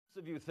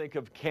Of you think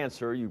of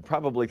cancer, you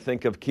probably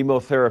think of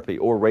chemotherapy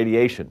or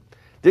radiation.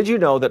 Did you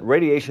know that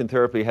radiation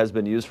therapy has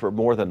been used for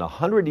more than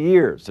 100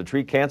 years to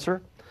treat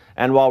cancer?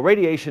 And while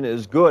radiation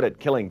is good at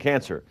killing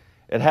cancer,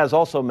 it has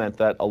also meant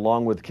that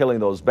along with killing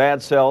those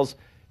bad cells,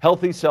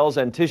 healthy cells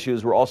and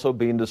tissues were also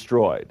being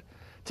destroyed.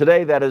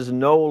 Today, that is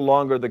no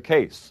longer the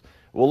case.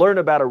 We'll learn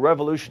about a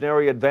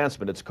revolutionary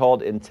advancement. It's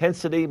called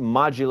Intensity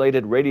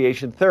Modulated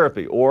Radiation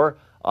Therapy, or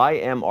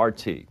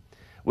IMRT.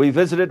 We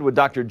visited with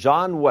Dr.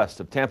 John West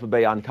of Tampa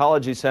Bay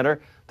Oncology Center,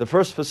 the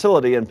first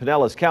facility in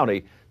Pinellas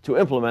County to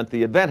implement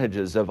the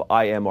advantages of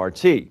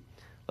IMRT.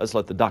 Let's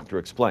let the doctor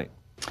explain.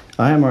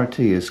 IMRT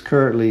is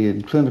currently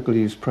in clinical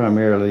use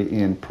primarily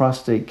in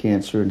prostate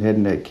cancer and head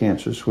and neck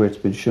cancers, where it's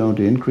been shown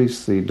to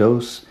increase the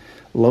dose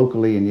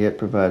locally and yet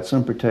provide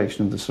some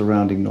protection of the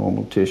surrounding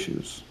normal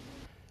tissues.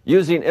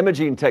 Using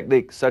imaging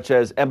techniques such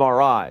as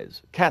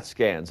MRIs, CAT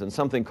scans, and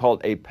something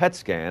called a PET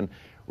scan,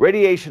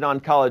 radiation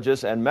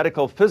oncologists and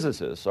medical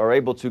physicists are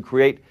able to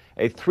create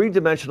a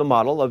three-dimensional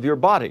model of your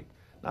body,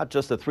 not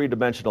just a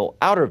three-dimensional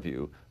outer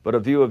view, but a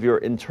view of your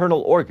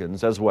internal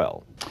organs as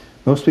well.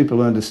 Most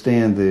people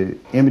understand the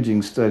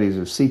imaging studies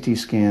of CT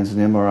scans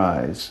and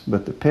MRIs,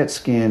 but the PET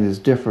scan is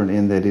different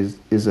in that it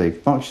is a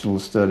functional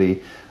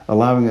study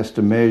allowing us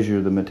to measure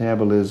the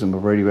metabolism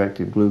of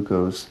radioactive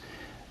glucose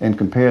and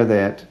compare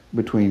that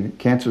between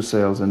cancer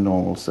cells and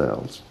normal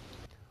cells.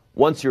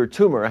 Once your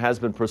tumor has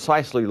been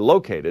precisely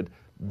located,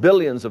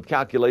 billions of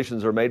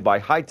calculations are made by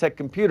high-tech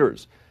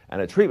computers,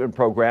 and a treatment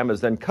program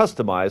is then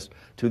customized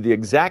to the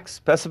exact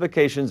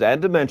specifications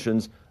and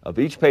dimensions of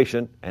each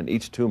patient and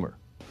each tumor.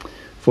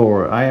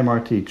 For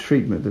IMRT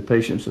treatment, the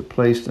patients are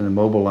placed and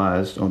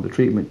immobilized on the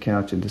treatment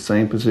couch in the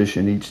same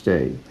position each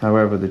day.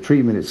 However, the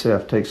treatment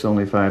itself takes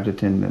only 5 to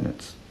 10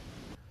 minutes.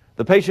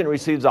 The patient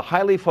receives a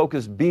highly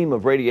focused beam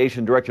of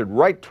radiation directed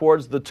right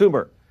towards the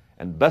tumor.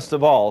 And best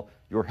of all,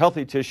 your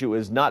healthy tissue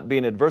is not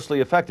being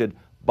adversely affected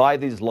by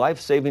these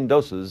life-saving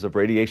doses of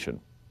radiation.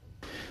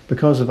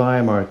 Because of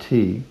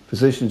IMRT,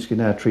 physicians can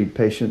now treat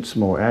patients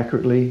more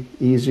accurately,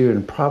 easier,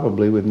 and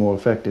probably with more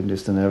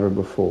effectiveness than ever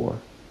before.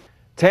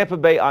 Tampa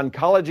Bay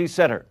Oncology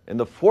Center, in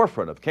the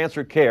forefront of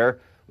cancer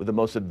care with the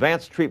most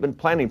advanced treatment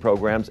planning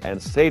programs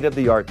and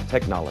state-of-the-art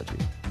technology.